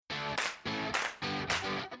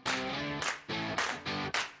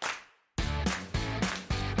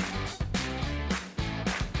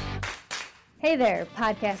Hey there,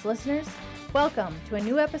 podcast listeners. Welcome to a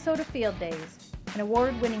new episode of Field Days, an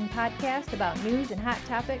award-winning podcast about news and hot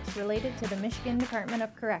topics related to the Michigan Department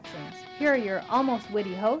of Corrections. Here are your almost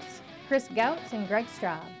witty hosts, Chris Gouts and Greg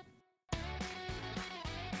Straub.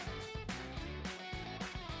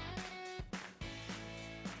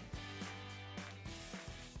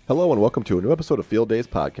 Hello and welcome to a new episode of Field Days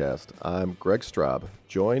podcast. I'm Greg Straub,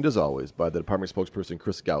 joined as always by the department spokesperson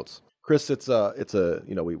Chris Gouts. Chris, it's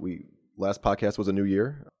we last podcast was a new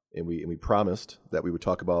year, and we promised that we would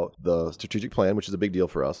talk about the strategic plan, which is a big deal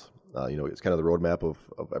for us. It's kind of the roadmap of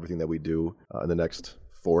everything that we do in the next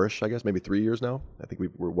four-ish, I guess, maybe 3 years now. I think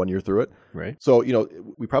we're 1 year through it. Right. So,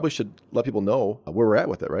 we probably should let people know where we're at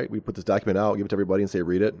with it, right? We put this document out, give it to everybody and say,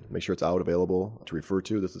 read it, make sure it's out, available to refer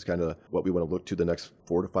to. This is kind of what we want to look to the next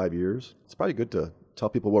 4 to 5 years. It's probably good to tell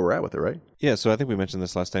people where we're at with it, right? Yeah, so I think we mentioned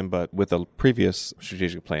this last time, but with the previous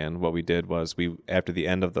strategic plan, what we did was after the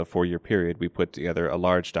end of the 4-year period, we put together a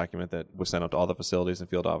large document that was sent out to all the facilities and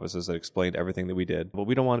field offices that explained everything that we did. But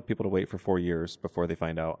we don't want people to wait for 4 years before they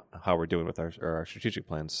find out how we're doing with our strategic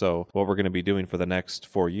plan. So what we're going to be doing for the next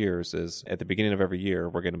 4 years is at the beginning of every year,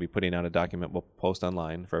 we're going to be putting out a document we'll post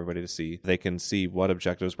online for everybody to see. They can see what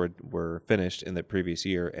objectives were finished in the previous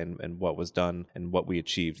year and what was done and what we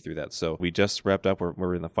achieved through that. So we just wrapped up.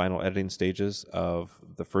 We're in the final editing stages of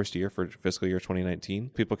the first year for fiscal year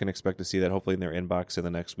 2019. People can expect to see that hopefully in their inbox in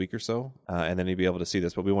the next week or so, and then you'll be able to see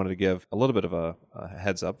this. But we wanted to give a little bit of a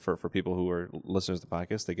heads up for people who are listeners to the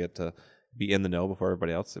podcast. They get to be in the know before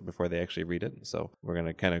everybody else, before they actually read it. So we're going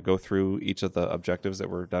to kind of go through each of the objectives that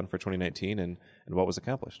were done for 2019 and what was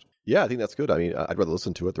accomplished. Yeah, I think that's good. I mean, I'd rather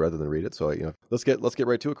listen to it rather than read it. So, let's get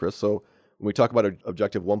right to it, Chris. So when we talk about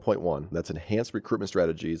Objective 1.1, that's enhanced recruitment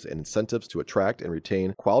strategies and incentives to attract and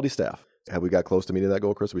retain quality staff. Have we got close to meeting that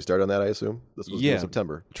goal, Chris? We started on that, I assume? This was in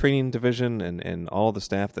September. Training division and all the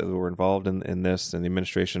staff that were involved in this and the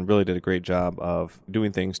administration really did a great job of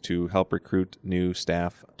doing things to help recruit new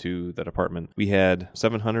staff to the department. We had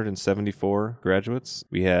 774 graduates.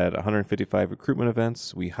 We had 155 recruitment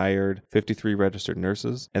events. We hired 53 registered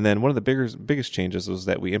nurses. And then one of the biggest changes was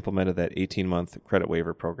that we implemented that 18-month credit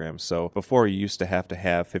waiver program. So before you used to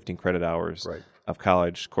have 15 credit hours. Right. Of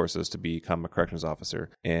college courses to become a corrections officer.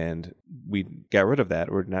 And we got rid of that,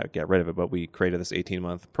 or not got rid of it, but we created this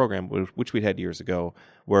 18-month program, which we had years ago,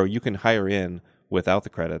 where you can hire in without the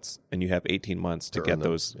credits, and you have 18 months to get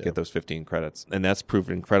those 15 credits. And that's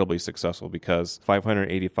proved incredibly successful because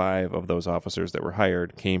 585 of those officers that were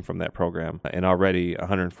hired came from that program, and already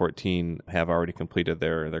 114 have already completed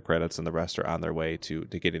their credits, and the rest are on their way to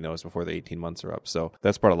getting those before the 18 months are up. So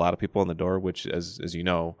that's brought a lot of people in the door, which, as you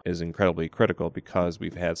know, is incredibly critical because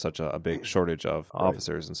we've had such a big shortage of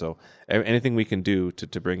officers. And so anything we can do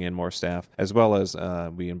to bring in more staff, as well as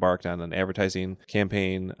we embarked on an advertising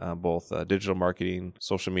campaign, both digital marketing,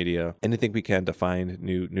 social media, anything we can to find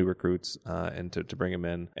new recruits and to bring them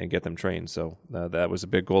in and get them trained. So that was a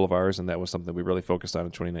big goal of ours, and that was something we really focused on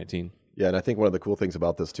in 2019. Yeah, and I think one of the cool things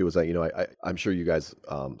about this too is that I'm sure you guys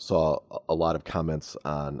saw a lot of comments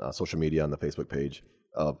on social media on the Facebook page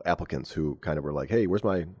of applicants who kind of were like, hey,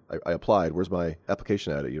 I applied, where's my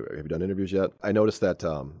application at? Have you done interviews yet? I noticed that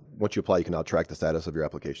once you apply, you can now track the status of your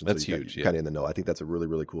application. That's so huge. Kind of in the know. I think that's a really,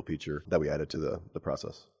 really cool feature that we added to the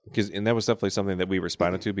process. And that was definitely something that we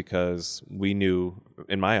responded to because we knew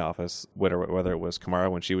in my office, whether it was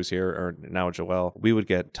Kamara when she was here or now Joelle, we would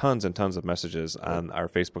get tons and tons of messages on our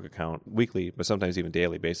Facebook account weekly, but sometimes even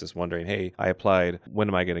daily basis, wondering, hey, I applied. When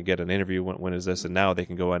am I going to get an interview? When is this? And now they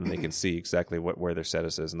can go on and they can see exactly where their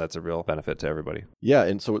status is, and that's a real benefit to everybody. Yeah,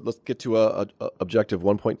 and so let's get to Objective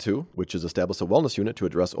 1.2, which is establish a wellness unit to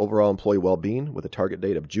address overall employee well-being with a target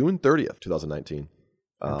date of June 30th, 2019.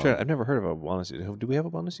 I've never heard of a wellness unit. Do we have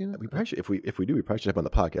a wellness unit? We probably should, if we do, we probably should have on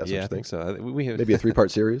the podcast. Yeah, I think so. We have maybe a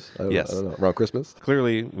 3-part series. I don't know, around Christmas.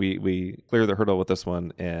 Clearly, we cleared the hurdle with this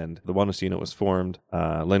one, and the wellness unit was formed.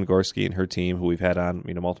 Lynn Gorski and her team, who we've had on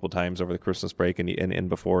multiple times over the Christmas break and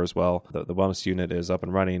before as well. The wellness unit is up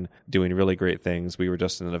and running, doing really great things. We were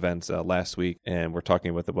just in an event last week, and we're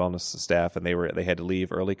talking with the wellness staff, and they had to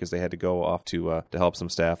leave early because they had to go off to help some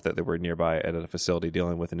staff that were nearby at a facility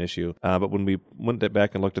dealing with an issue. But when we went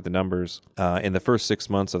back and looked at the numbers, in the first 6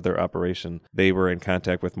 months of their operation, they were in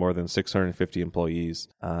contact with more than 650 employees.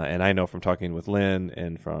 And I know from talking with Lynn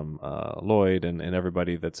and from Lloyd and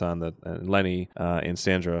everybody that's on Lenny and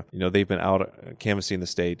Sandra, they've been out canvassing the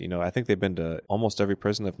state. I think they've been to almost every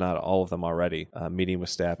prison, if not all of them already, meeting with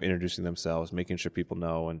staff, introducing themselves, making sure people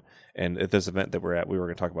know. And at this event that we were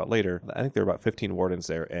going to talk about later, I think there were about 15 wardens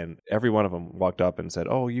there, and every one of them walked up and said,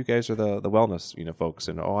 "Oh, you guys are the wellness folks,"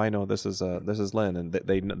 and "Oh, I know this is Lynn," and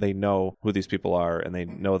they know who these people are, and they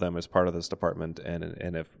know them as part of this department,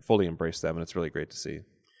 and have fully embraced them, and it's really great to see.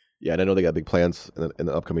 Yeah, and I know they got big plans in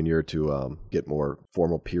the upcoming year to get more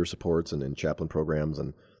formal peer supports and chaplain programs,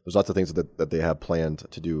 and there's lots of things that they have planned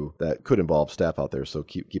to do that could involve staff out there. So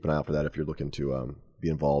keep an eye out for that if you're looking to be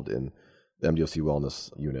involved in the MDOC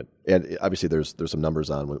Wellness Unit. And obviously there's some numbers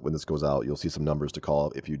on when this goes out. You'll see some numbers to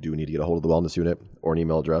call if you do need to get a hold of the Wellness Unit or an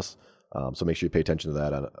email address. So make sure you pay attention to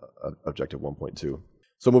that on Objective 1.2.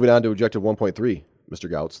 So moving on to Objective 1.3, Mr.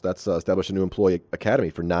 Gouts, that's establish a new employee academy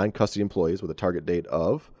for non-custody employees with a target date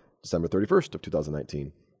of December 31st of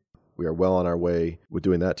 2019. We are well on our way with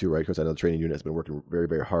doing that too, right? Because I know the training unit has been working very,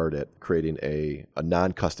 very hard at creating a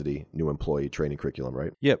non-custody new employee training curriculum,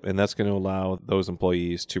 right? Yep, and that's going to allow those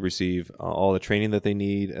employees to receive all the training that they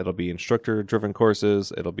need. It'll be instructor-driven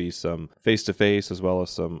courses. It'll be some face-to-face as well as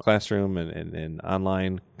some classroom and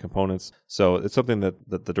online components. So it's something that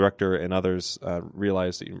the director and others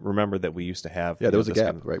remember that we used to have. Yeah, there was a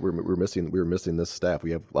gap, right? We were missing this staff.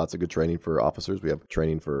 We have lots of good training for officers. We have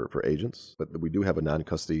training for agents, but we do have a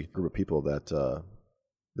non-custody group of people that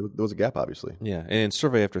there was a gap, obviously. Yeah, and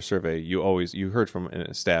survey after survey, you heard from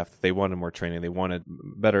staff that they wanted more training. They wanted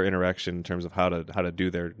better interaction in terms of how to do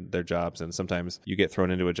their jobs. And sometimes you get thrown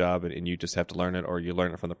into a job and you just have to learn it, or you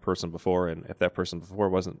learn it from the person before. And if that person before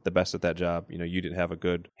wasn't the best at that job, you didn't have a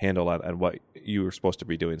good handle on what you were supposed to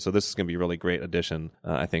be doing. So this is going to be a really great addition,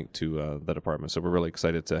 I think, to the department. So we're really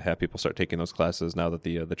excited to have people start taking those classes now that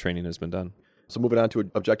the training has been done. So moving on to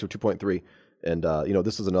Objective 2.3. And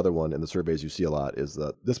this is another one in the surveys you see a lot is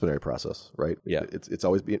the disciplinary process, right? Yeah, it's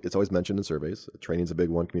always mentioned in surveys. Training's a big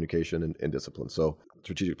one, communication and discipline. So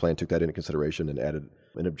strategic plan took that into consideration and added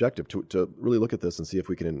an objective to really look at this and see if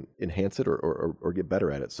we can enhance it or get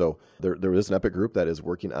better at it. So there is an EPIC group that is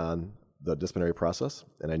working on the disciplinary process,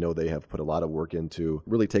 and I know they have put a lot of work into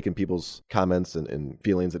really taking people's comments and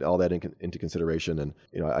feelings and all that into consideration. And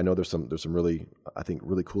I know there's some really, I think,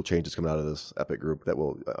 really cool changes coming out of this EPIC group that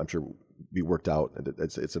will, I'm sure, be worked out. And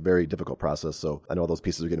it's a very difficult process. So I know all those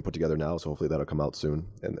pieces are getting put together now. So hopefully that'll come out soon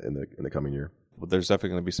in the coming year. There's definitely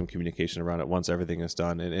going to be some communication around it once everything is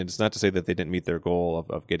done. And it's not to say that they didn't meet their goal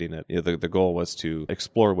of getting it. The goal was to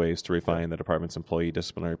explore ways to refine the department's employee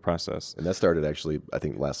disciplinary process. And that started actually, I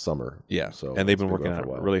think, last summer. Yeah. So and they've been working on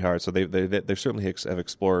it really hard. So they certainly have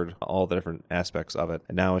explored all the different aspects of it.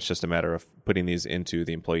 And now it's just a matter of putting these into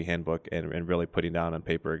the employee handbook and really putting down on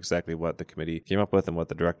paper exactly what the committee came up with and what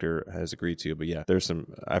the director has agreed to. But yeah,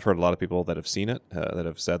 I've heard a lot of people that have seen it that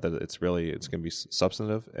have said that it's going to be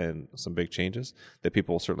substantive and some big changes that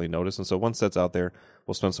people will certainly notice. And so once that's out there,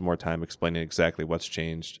 we'll spend some more time explaining exactly what's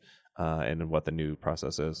changed and what the new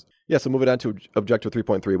process is. Yeah, so moving on to Objective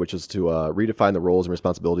 3.3, which is to redefine the roles and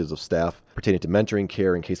responsibilities of staff pertaining to mentoring,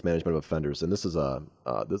 care, and case management of offenders. And this is a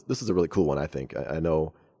really cool one, I think. I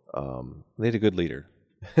know they had a good leader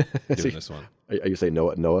doing this one. Are you saying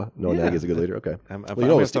Noah Nagy is a good leader? Okay. It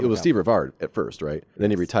was Steve Rivard at first, right? And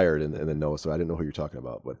then he retired, and then Noah. So I didn't know who you're talking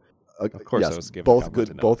about, but. Of course, yes, I was giving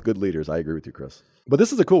both good leaders. I agree with you, Chris. But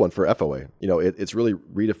this is a cool one for FOA. It's really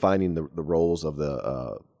redefining the roles of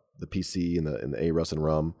the PC and the ARUS and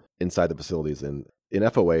RUM inside the facilities. And in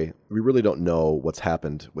FOA, we really don't know what's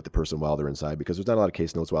happened with the person while they're inside because there's not a lot of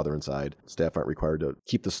case notes while they're inside. Staff aren't required to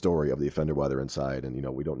keep the story of the offender while they're inside. And,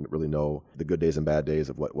 we don't really know the good days and bad days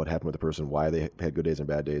of what happened with the person, why they had good days and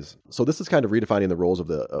bad days. So this is kind of redefining the roles of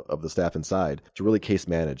the staff inside to really case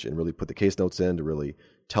manage and really put the case notes in to really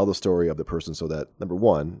tell the story of the person so that, number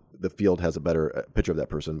one, the field has a better picture of that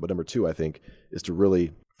person. But number two, I think, is to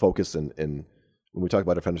really focus and when we talk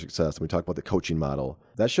about offender success and we talk about the coaching model,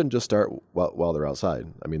 that shouldn't just start while they're outside.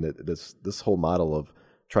 I mean, this whole model of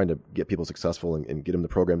trying to get people successful and get them the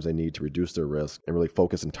programs they need to reduce their risk and really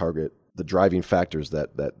focus and target the driving factors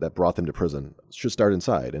that brought them to prison should start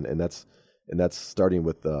inside. And that's starting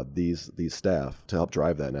with these staff to help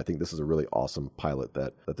drive that. And I think this is a really awesome pilot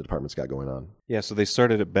that the department's got going on. Yeah, so they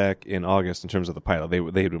started it back in August in terms of the pilot.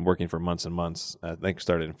 They had been working for months and months. I think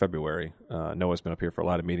started in February. Noah's been up here for a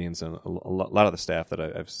lot of meetings, and a lot of the staff that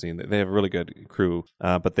I've seen, they have a really good crew.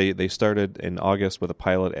 But they started in August with a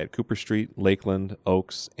pilot at Cooper Street, Lakeland,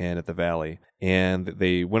 Oaks, and at the Valley. And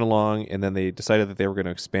they went along, and then they decided that they were going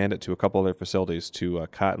to expand it to a couple other facilities, to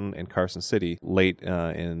Cotton and Carson City, late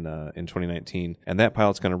in 2019. And that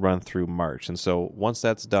pilot's going to run through March. And so once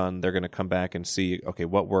that's done, they're going to come back and see, okay,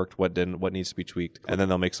 what worked, what didn't, what needs to be tweaked. And then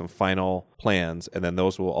they'll make some final plans, and then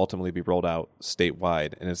those will ultimately be rolled out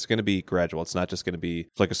statewide. And it's going to be gradual. It's not just going to be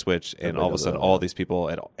flick a switch, and all of a sudden all these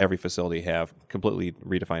people at every facility have completely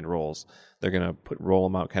redefined roles. They're going to roll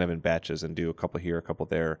them out kind of in batches and do a couple here, a couple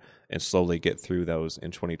there, and slowly get through those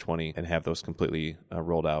in 2020 and have those completely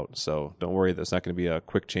rolled out. So don't worry, that's not going to be a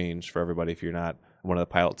quick change for everybody if you're not one of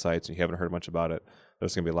the pilot sites and you haven't heard much about it.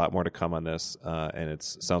 There's going to be a lot more to come on this, and it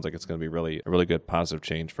sounds like it's going to be a really good positive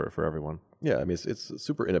change for everyone. Yeah, I mean, it's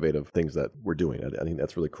super innovative things that we're doing. I think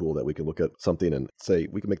that's really cool that we can look at something and say,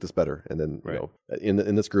 we can make this better. And then, Right.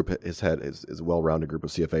 in this group is a well-rounded group of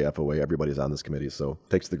CFA, FOA. Everybody's on this committee. So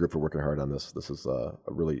thanks to the group for working hard on this. This is a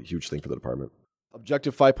really huge thing for the department.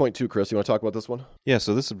 Objective 5.2, Chris, you want to talk about this one? Yeah,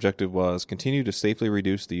 so this objective was continue to safely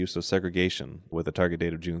reduce the use of segregation with a target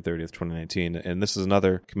date of June 30th, 2019. And this is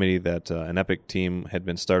another committee that an EPIC team had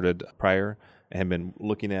been started prior and had been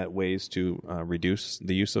looking at ways to reduce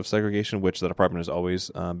the use of segregation, which the department has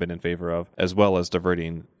always been in favor of, as well as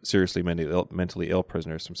diverting seriously mentally ill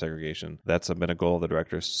prisoners from segregation. That's been a goal of the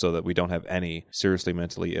directors so that we don't have any seriously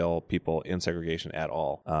mentally ill people in segregation at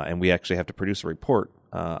all. And we actually have to produce a report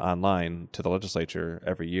online to the legislature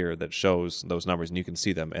every year that shows those numbers, and you can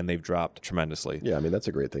see them, and they've dropped tremendously. Yeah, I mean, that's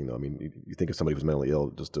a great thing, though. I mean, you think of somebody who's mentally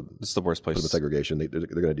ill, just to It's the worst place. put them in segregation, they're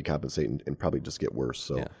going to decompensate and probably just get worse.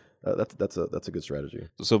 So Yeah. that's a good strategy.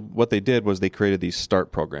 So what they did was they created these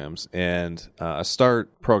START programs, and a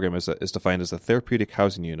START program is defined as a therapeutic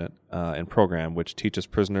housing unit and program which teaches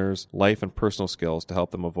prisoners life and personal skills to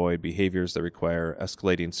help them avoid behaviors that require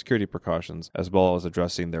escalating security precautions, as well as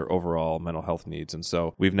addressing their overall mental health needs. And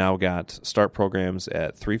so we've now got START programs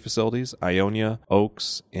at 3 facilities: Ionia,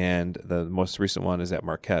 Oaks, and the most recent one is at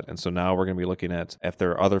Marquette. And so now we're going to be looking at if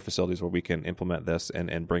there are other facilities where we can implement this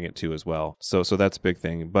and bring it to as well. So that's a big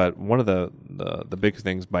thing. But one of the big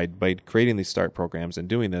things by creating these START programs and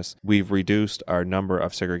doing this, we've reduced our number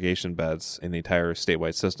of segregation beds in the entire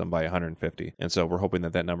statewide system by 150. And so we're hoping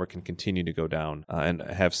that number can continue to go down and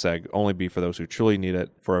have seg only be for those who truly need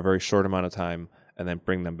it for a very short amount of time, and then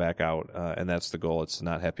bring them back out. And that's the goal. It's to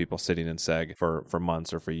not have people sitting in seg for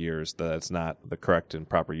months or for years. That's not the correct and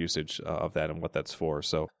proper usage of that and what that's for.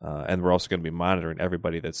 So, and we're also going to be monitoring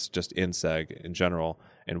everybody that's just in seg in general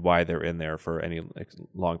and why they're in there for any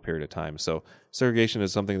long period of time. So segregation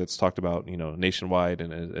is something that's talked about, nationwide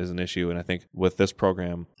and is an issue. And I think with this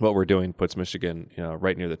program, what we're doing puts Michigan,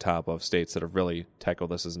 right near the top of states that have really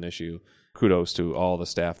tackled this as an issue. Kudos to all the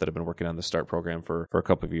staff that have been working on the START program for a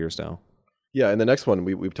couple of years now. Yeah, and the next one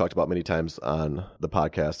we've talked about many times on the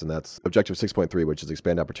podcast, and that's Objective 6.3, which is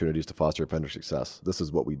expand opportunities to foster offender success. This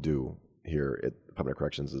is what we do here at Department of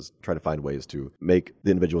Corrections, is try to find ways to make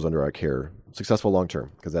the individuals under our care successful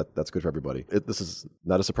long-term, because that's good for everybody. This is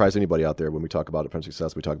not a surprise to anybody out there. When we talk about offender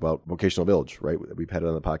success, we talk about Vocational Village, right? We've had it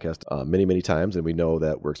on the podcast many, many times, and we know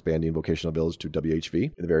that we're expanding Vocational Village to WHV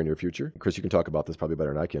in the very near future. Chris, you can talk about this probably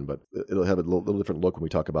better than I can, but it'll have a little different look when we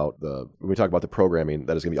talk about the programming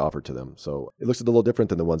that is going to be offered to them. So it looks a little different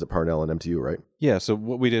than the ones at Parnell and MTU, right? Yeah, so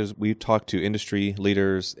what we did is we talked to industry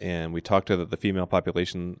leaders, and we talked to the female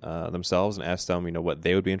population themselves and asked them, what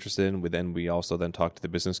they would be interested in. We also talked to the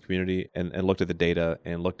business community and looked at the data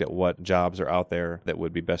and looked at what jobs are out there that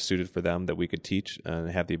would be best suited for them that we could teach, and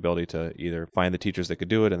have the ability to either find the teachers that could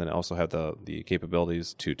do it and then also have the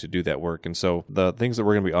capabilities to do that work. And so the things that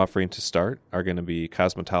we're going to be offering to start are going to be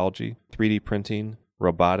cosmetology, 3D printing,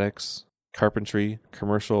 robotics, carpentry,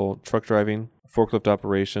 commercial truck driving, forklift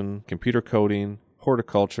operation, computer coding,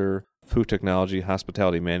 horticulture, food technology,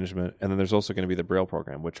 hospitality management, and then there's also going to be the Braille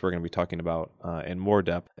program, which we're going to be talking about in more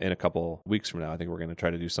depth in a couple weeks from now. I think we're going to try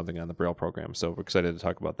to do something on the Braille program, so we're excited to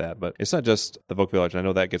talk about that. But it's not just the Voc Village. I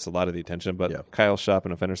know that gets a lot of the attention, but Kyle Shop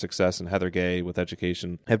and Offender Success and Heather Gay with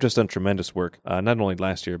Education have just done tremendous work, not only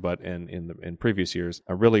last year, but in previous years,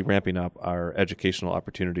 really ramping up our educational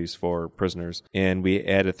opportunities for prisoners. And we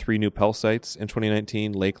added 3 new Pell sites in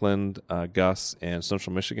 2019, Lakeland, Gus, and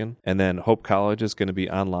Central Michigan. And then Hope College is going to be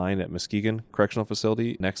online at Muskegon Correctional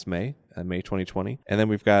Facility next May 2020. And then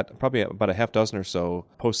we've got probably about a half dozen or so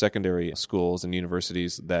post-secondary schools and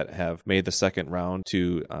universities that have made the second round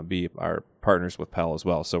to be our partners with Pell as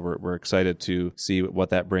well. So we're excited to see what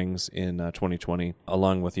that brings in 2020,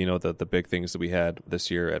 along with, the big things that we had this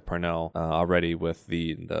year at Parnell already with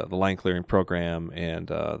the line clearing program and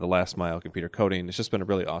the last mile computer coding. It's just been a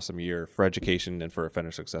really awesome year for education and for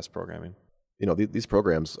offender success programming. These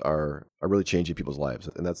programs are really changing people's lives,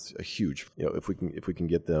 and that's a huge. If we can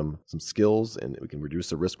get them some skills and we can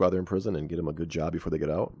reduce the risk while they're in prison and get them a good job before they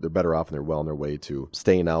get out, they're better off and they're well on their way to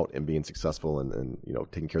staying out and being successful and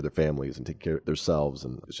taking care of their families and taking care of themselves,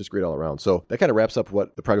 and it's just great all around. So that kind of wraps up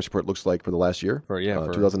what the progress report looks like for the last year, for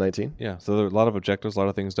 2019. Yeah, so there are a lot of objectives, a lot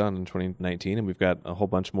of things done in 2019, and we've got a whole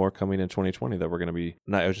bunch more coming in 2020 that we're going to be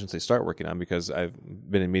start working on, because I've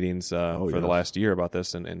been in meetings for the last year about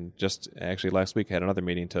this, and just actually actually last week had another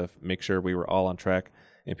meeting to make sure we were all on track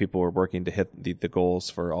and people were working to hit the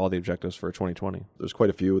goals for all the objectives for 2020. There's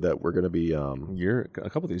quite a few that we're going to be. A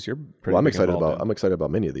couple of these. You're pretty. Well, I'm excited about. I'm excited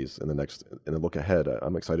about many of these in the look ahead.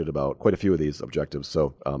 I'm excited about quite a few of these objectives.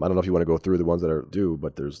 So I don't know if you want to go through the ones that are due,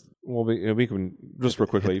 but there's. Well, we can just real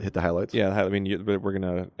quickly hit the highlights. Yeah, I mean, we're going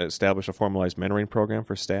to establish a formalized mentoring program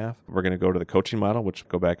for staff. We're going to go to the coaching model, which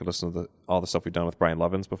go back and listen to all the stuff we've done with Brian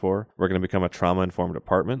Lovins before. We're going to become a trauma-informed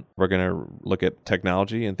department. We're going to look at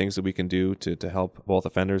technology and things that we can do to help both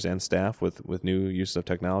offenders and staff with new use of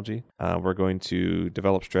technology. We're going to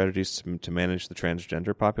develop strategies to manage the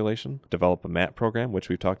transgender population, develop a MAT program, which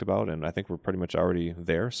we've talked about, and I think we're pretty much already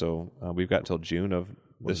there. So we've got till June of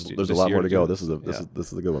this. There's a lot more to go. This is a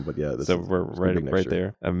good one, but yeah. We're right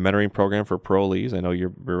there. A mentoring program for parolees. I know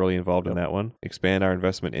you're really involved in that one. Expand our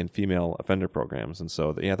investment in female offender programs, and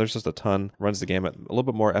so there's just a ton. Runs the gamut. A little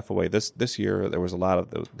bit more FOA. This year there was a lot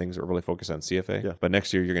of those things that were really focused on CFA, but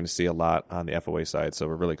next year you're going to see a lot on the FOA side. So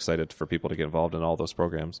we're really excited for people to get involved in all those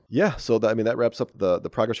programs. Yeah. So that wraps up the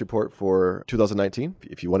progress report for 2019.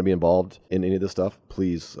 If you want to be involved in any of this stuff,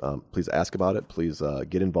 please ask about it. Please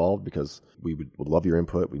get involved because we would love your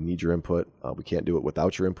input. We need your input. We can't do it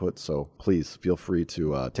without your input. So please feel free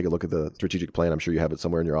to take a look at the strategic plan. I'm sure you have it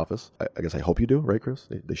somewhere in your office. I guess I hope you do, right, Chris?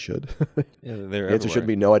 They should. Yeah, the answer should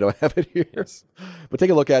be no, I don't have it here. Yes. But take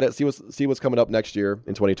a look at it. See what's coming up next year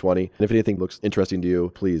in 2020. And if anything looks interesting to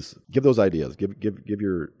you, please give those ideas. Give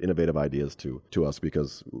your innovative ideas to us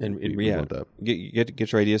because we want that.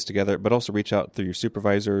 Get your ideas together, but also reach out through your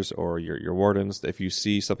supervisors or your wardens if you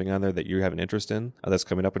see something on there that you have an interest in that's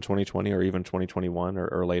coming up in 2020 or even 2021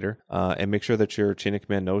 or later, and make sure that your chain of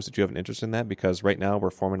command knows that you have an interest in that, because right now we're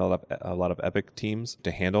forming a lot of EPIC teams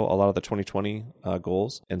to handle a lot of the 2020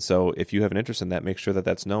 goals. And so if you have an interest in that, make sure that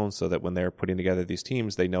that's known so that when they're putting together these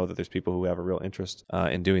teams, they know that there's people who have a real interest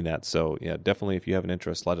in doing that. So yeah, definitely if you have an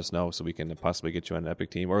interest, let us know so we can possibly get you on an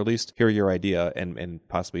EPIC team, or at least hear your idea and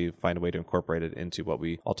possibly find a way to incorporate it into what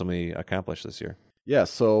we ultimately accomplish this year. Yeah,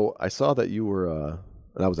 so I saw that you were,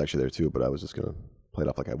 and I was actually there too, but I was just going to play it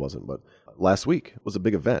off like I wasn't, but last week was a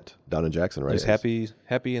big event down in Jackson, right? Just happy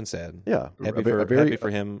and sad. Yeah. Happy for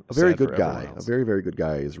him. A very good guy. A very, very good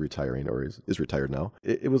guy is retiring, or is retired now.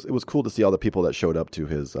 It was cool to see all the people that showed up to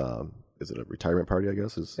his, is it a retirement party, I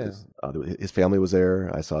guess? His family was there.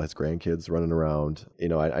 I saw his grandkids running around.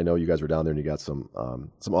 I know you guys were down there and you got some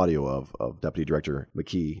audio of Deputy Director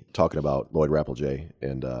McKee talking about Lloyd Rappelj,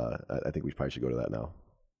 and I think we probably should go to that now.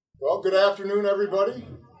 Well, good afternoon, everybody.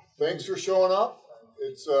 Thanks for showing up.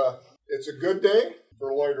 It's a good day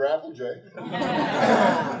for Lloyd Rappelj.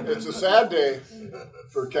 It's a sad day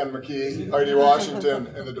for Ken McKee, Heidi Washington,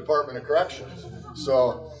 and the Department of Corrections.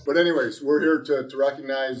 But anyways, we're here to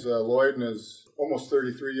recognize Lloyd and his almost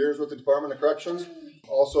 33 years with the Department of Corrections.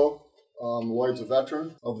 Also, Lloyd's a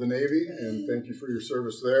veteran of the Navy, and thank you for your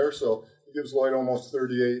service there. So it gives Lloyd almost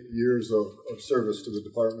 38 years of service to the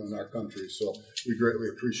department in our country. So we greatly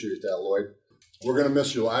appreciate that, Lloyd. We're going to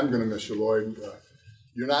miss you. I'm going to miss you, Lloyd.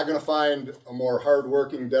 You're not going to find a more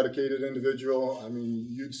hardworking, dedicated individual. I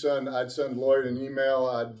mean, I'd send Lloyd an email.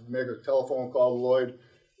 I'd make a telephone call to Lloyd,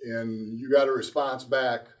 and you got a response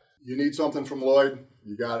back. You need something from Lloyd,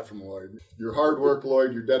 you got it from Lloyd. Your hard work,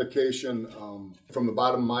 Lloyd, your dedication, from the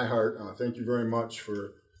bottom of my heart, thank you very much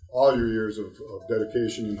for all your years of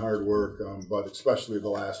dedication and hard work, but especially the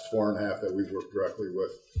last 4.5 that we've worked directly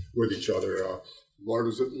with each other.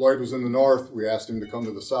 Lloyd was in the north. We asked him to come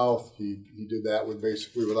to the south. He did that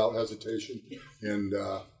without hesitation. And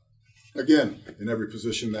again, in every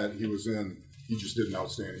position that he was in, he just did an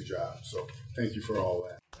outstanding job. So thank you for all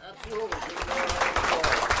that. Absolutely.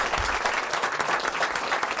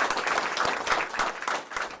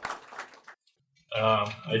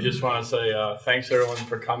 I just want to say thanks everyone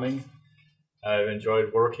for coming. I've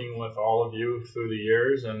enjoyed working with all of you through the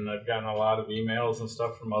years, and I've gotten a lot of emails and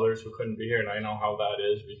stuff from others who couldn't be here, and I know how that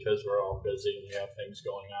is because we're all busy and we have things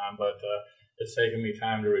going on, but it's taken me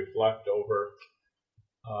time to reflect over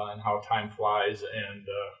and how time flies, and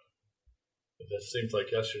it seems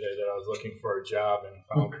like yesterday that I was looking for a job and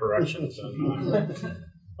found corrections,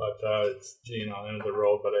 but it's end of the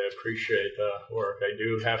road, but I appreciate the work. I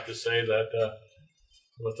do have to say that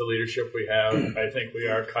with the leadership we have, I think we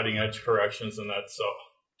are cutting-edge corrections, and that's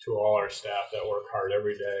to all our staff that work hard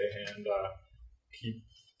every day and keep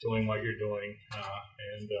doing what you're doing.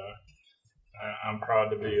 I'm proud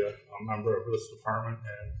to be a member of this department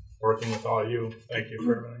and working with all of you. Thank you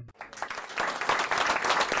for everything.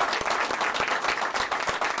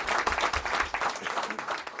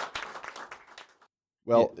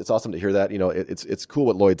 Well, it's awesome to hear that. It's cool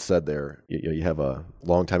what Lloyd said there. You have a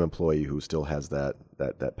longtime employee who still has that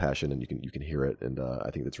passion, and you can hear it. And I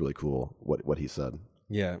think that's really cool what he said.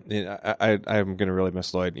 Yeah, I'm going to really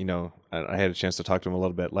miss Lloyd. I had a chance to talk to him a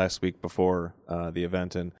little bit last week before the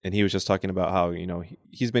event, and he was just talking about how,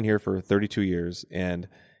 he's been here for 32 years, and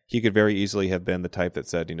he could very easily have been the type that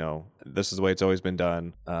said, this is the way it's always been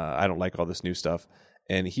done. I don't like all this new stuff.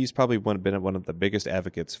 And he's probably been one of the biggest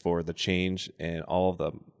advocates for the change and all of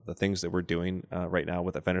the things that we're doing right now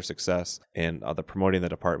with Offender Success and the promoting the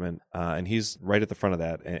department. And he's right at the front of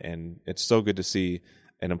that. And it's so good to see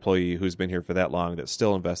an employee who's been here for that long that's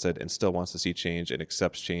still invested and still wants to see change and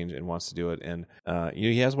accepts change and wants to do it. And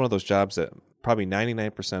he has one of those jobs that probably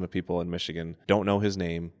 99% of people in Michigan don't know his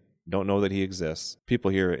name, don't know that he exists.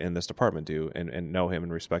 People here in this department do and know him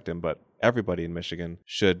and respect him, but everybody in Michigan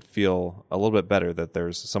should feel a little bit better that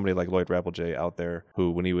there's somebody like Lloyd Rappelje out there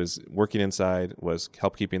who, when he was working inside, was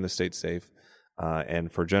help keeping the state safe.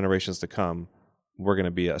 And for generations to come, we're going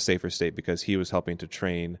to be a safer state because he was helping to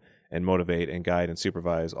train and motivate and guide and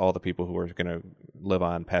supervise all the people who are going to live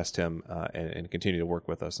on past him and continue to work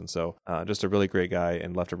with us. And so just a really great guy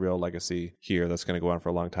and left a real legacy here that's going to go on for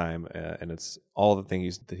a long time. And it's all the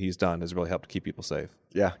things that he's done has really helped keep people safe.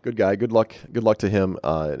 Yeah, good guy. Good luck to him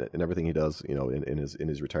in everything he does, in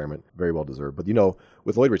his retirement. Very well deserved. But,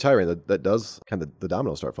 with Lloyd retiring, that does kind of the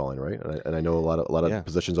dominoes start falling, right? And I know a lot of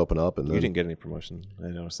positions open up. And you didn't get any promotion. I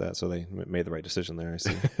noticed that. So they made the right decision there, I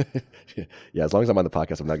see. Yeah, as long as I'm on the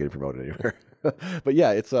podcast, I'm not getting promoted anywhere. But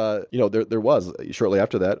yeah, it's there was shortly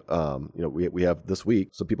after that. We have this week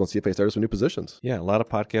some people in CFA started some new positions. Yeah, a lot of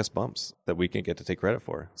podcast bumps that we can get to take credit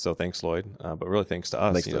for. So thanks, Lloyd. But really thanks to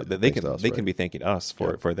us. They can be thanking us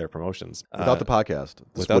for their promotions. Without the podcast,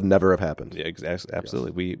 this would never have happened. Yeah,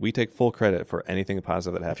 absolutely. Yes. We take full credit for anything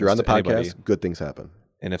positive that happens. If you're on the podcast, anybody. Good things happen.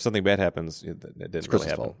 And if something bad happens, it didn't really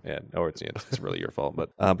happen. Fault. Yeah, or it's really your fault.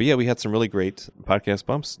 But yeah, we had some really great podcast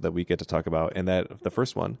bumps that we get to talk about. And that the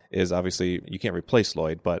first one is obviously you can't replace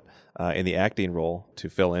Lloyd, but in the acting role to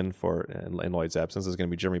fill in for in Lloyd's absence is going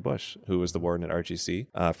to be Jeremy Bush, who was the warden at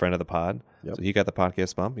RGC, friend of the pod. Yep. So he got the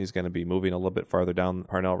podcast bump. He's going to be moving a little bit farther down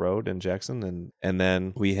Parnell Road in Jackson, and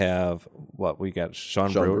then we have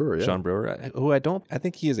Sean Brewer, yeah. Sean Brewer, who I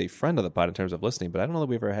think he is a friend of the pod in terms of listening, but I don't know that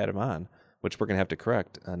we've ever had him on, which we're going to have to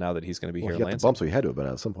correct now that he's going to be here in Lansing. He got the bump, so he had to have been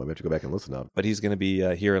at some point. We have to go back and listen now. But he's going to be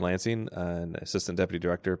here in Lansing, an assistant deputy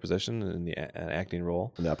director position in the acting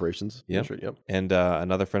role. In the operations? Yep. Yep. And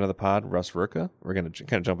another friend of the pod, Russ Rurka. We're going to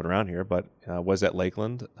kind of jumping around here, but was at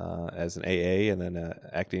Lakeland as an AA and then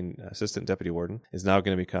acting assistant deputy warden. Is now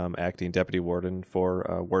going to become acting deputy warden for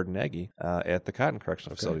Warden Nagy at the Cotton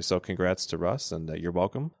Correctional Facility. So congrats to Russ, and you're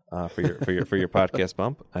welcome for your podcast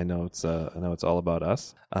bump. I know it's all about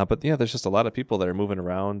us. But yeah, there's just a lot of people that are moving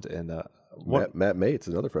around, and Matt Mates,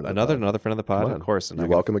 another friend of the pod, of course. And you're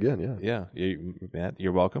welcome again. Matt,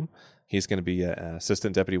 you're welcome. He's going to be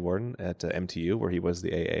assistant deputy warden at MTU, where he was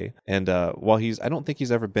the AA. And while I don't think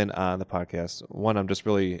he's ever been on the podcast. One I'm just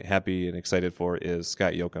really happy and excited for is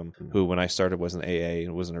Scott Yoakum, who when I started was an AA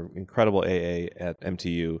and was an incredible AA at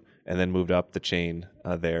MTU, and then moved up the chain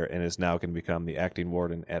there and is now going to become the acting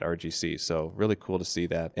warden at RGC. So really cool to see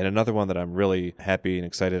that. And another one that I'm really happy and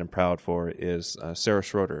excited and proud for is Sarah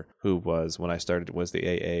Schroeder, who was, when I started, was the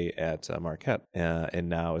AA at Marquette, and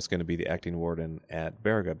now is going to be the acting warden at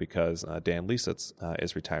Baraga because Dan Lisitz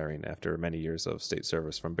is retiring after many years of state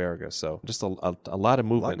service from Baraga. So just a lot of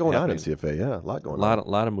movement. A lot going happening. on in CFA, yeah, a lot going on. A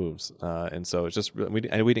lot of moves. And so it's just, we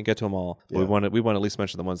didn't get to them all. But we want to at least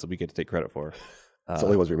mention the ones that we get to take credit for. It's the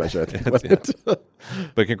only ones we mentioned, I think.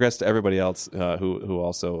 But congrats to everybody else who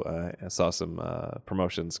also saw some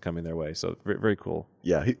promotions coming their way. So very, very cool.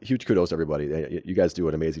 Yeah, huge kudos to everybody. You guys do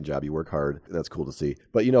an amazing job. You work hard. That's cool to see.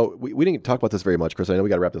 But, we didn't talk about this very much, Chris. I know we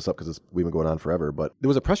got to wrap this up because we've been going on forever. But there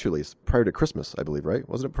was a press release prior to Christmas, I believe, right?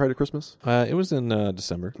 Wasn't it prior to Christmas? It was in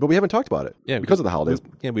December. But we haven't talked about it because of the holidays.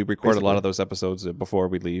 We recorded a lot of those episodes before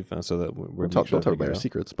we leave so that we're don't tell everybody our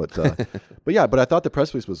secrets. But but I thought the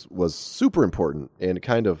press release was super important and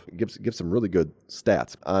kind of gives some really good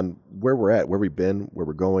stats on where we're at, where we've been, where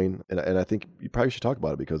we're going. And I think you probably should talk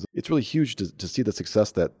about it because it's really huge to see the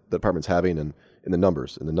success that the department's having and in the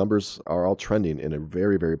numbers. And the numbers are all trending in a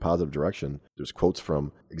very, very positive direction. There's quotes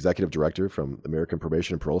from executive director from the American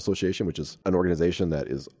Probation and Parole Association, which is an organization that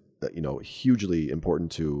is hugely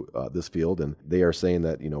important to this field, and they are saying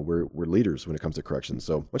that we're leaders when it comes to corrections.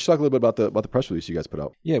 So let's talk a little bit about the press release you guys put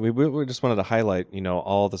out. Yeah, we just wanted to highlight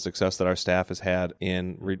all the success that our staff has had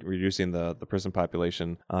in reducing the prison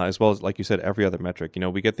population, as well as, like you said, every other metric.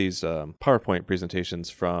 We get these PowerPoint presentations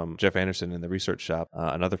from Jeff Anderson in the research shop,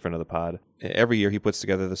 another friend of the pod. Every year he puts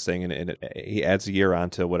together this thing, and he adds a year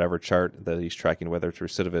onto whatever chart that he's tracking, whether it's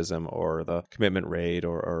recidivism or the commitment rate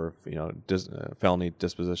or felony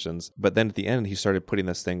dispositions. But then at the end, he started putting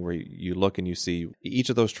this thing where you look and you see each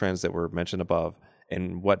of those trends that were mentioned above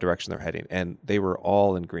and what direction they're heading. And they were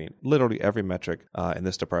all in green. Literally every metric in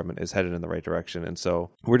this department is headed in the right direction. And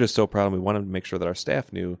so we're just so proud, and we wanted to make sure that our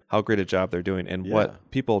staff knew how great a job they're doing, and what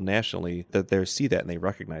people nationally, that they see that and they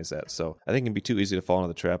recognize that. So I think it can be too easy to fall into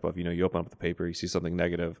the trap of, you open up the paper, you see something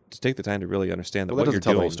negative. To take the time to really understand that what you're doing. That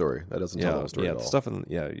doesn't tell the whole story. That doesn't tell the whole story at all. Stuff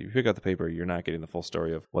you pick up the paper, you're not getting the full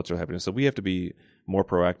story of what's really happening. So we have to be more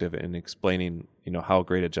proactive in explaining, how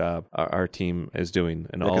great a job our team is doing,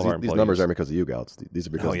 and all of our employees. These numbers aren't because of you, Gouts. These are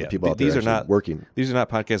because of the people out there are not working. These are not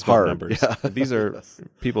podcast hard numbers. Yeah. These are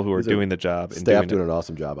people who are doing the job. Staff doing an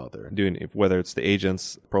awesome job out there. Whether it's the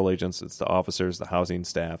agents, parole agents, it's the officers, the housing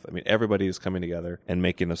staff. I mean, everybody is coming together and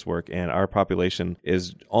making this work. And our population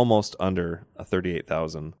is almost under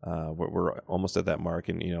 38,000. We're almost at that mark.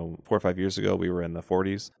 And 4 or 5 years ago, we were in the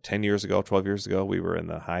 40s. 10 years ago, 12 years ago, we were in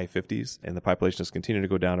the high 50s. And the population has continued to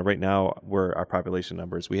go down. And right now, where our population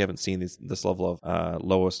numbers, we haven't seen this level of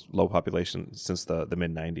low population since the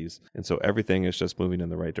mid-90s. And so everything is just moving in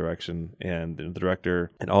the right direction. And the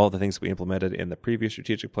director and all the things we implemented in the previous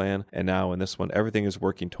strategic plan and now in this one, everything is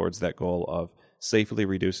working towards that goal of safely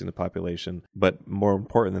reducing the population. But more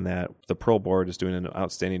important than that, the parole board is doing an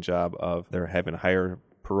outstanding job of they're having a higher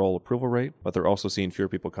parole approval rate, but they're also seeing fewer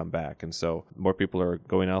people come back. And so more people are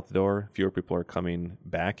going out the door, fewer people are coming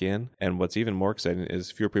back in. And what's even more exciting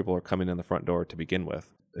is fewer people are coming in the front door to begin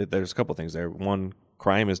with. There's a couple things there. One,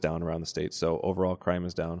 crime is down around the state, so overall crime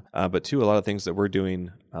is down. But two, a lot of things that we're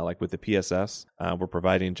doing, like with the PSS, we're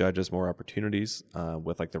providing judges more opportunities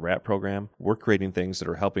with like the RAP program. We're creating things that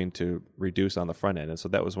are helping to reduce on the front end. And so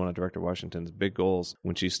that was one of Director Washington's big goals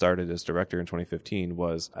when she started as director in 2015,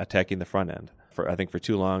 was attacking the front end. I think for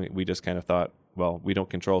too long, we just kind of thought, well, we don't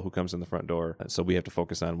control who comes in the front door, so we have to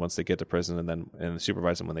focus on once they get to prison and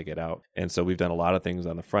supervise them when they get out. And so we've done a lot of things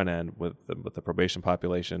on the front end with the probation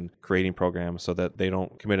population, creating programs so that they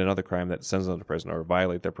don't commit another crime that sends them to prison or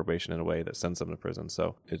violate their probation in a way that sends them to prison.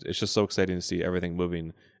 So it's just so exciting to see everything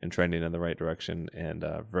moving and trending in the right direction, and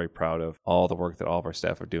very proud of all the work that all of our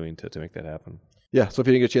staff are doing to make that happen. Yeah, so if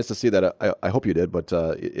you didn't get a chance to see that, I hope you did, but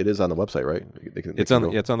it is on the website, right? It's on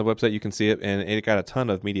the website. You can see it, and it got a ton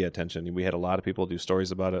of media attention. We had a lot of people do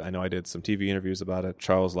stories about it. I know I did some TV interviews about it.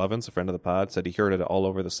 Charles Levins, a friend of the pod, said he heard it all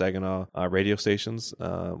over the Saginaw radio stations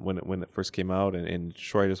when it first came out, and in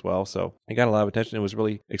Detroit as well. So it got a lot of attention. It was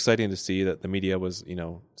really exciting to see that the media was,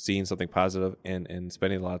 seeing something positive and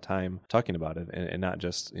spending a lot of time talking about it, and not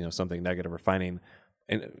just, something negative or finding.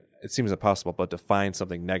 And it seems impossible, but to find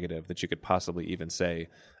something negative that you could possibly even say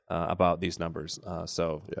about these numbers.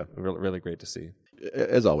 So really, really great to see.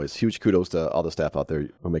 As always, huge kudos to all the staff out there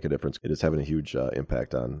who make a difference. It is having a huge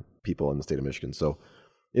impact on people in the state of Michigan. So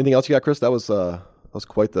anything else you got, Chris? That was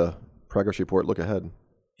quite the progress report. Look ahead.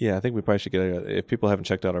 Yeah, I think we probably should get if people haven't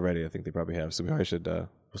checked out already, I think they probably have. So we probably should.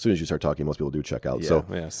 As soon as you start talking, most people do check out.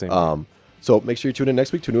 Same. So make sure you tune in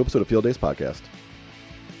next week to a new episode of Field Days Podcast.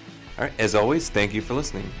 All right, as always, thank you for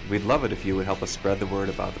listening. We'd love it if you would help us spread the word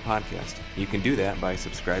about the podcast. You can do that by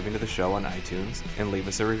subscribing to the show on iTunes and leave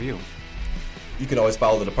us a review. You can always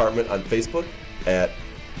follow the department on Facebook at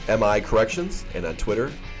MI Corrections and on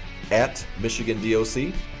Twitter at Michigan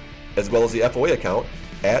DOC, as well as the FOA account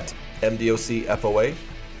at MDOC FOA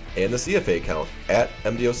and the CFA account at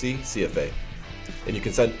MDOC CFA. And you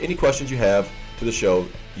can send any questions you have to the show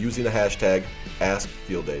using the hashtag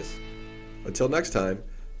AskFieldDays. Until next time,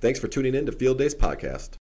 thanks for tuning in to Field Days Podcast.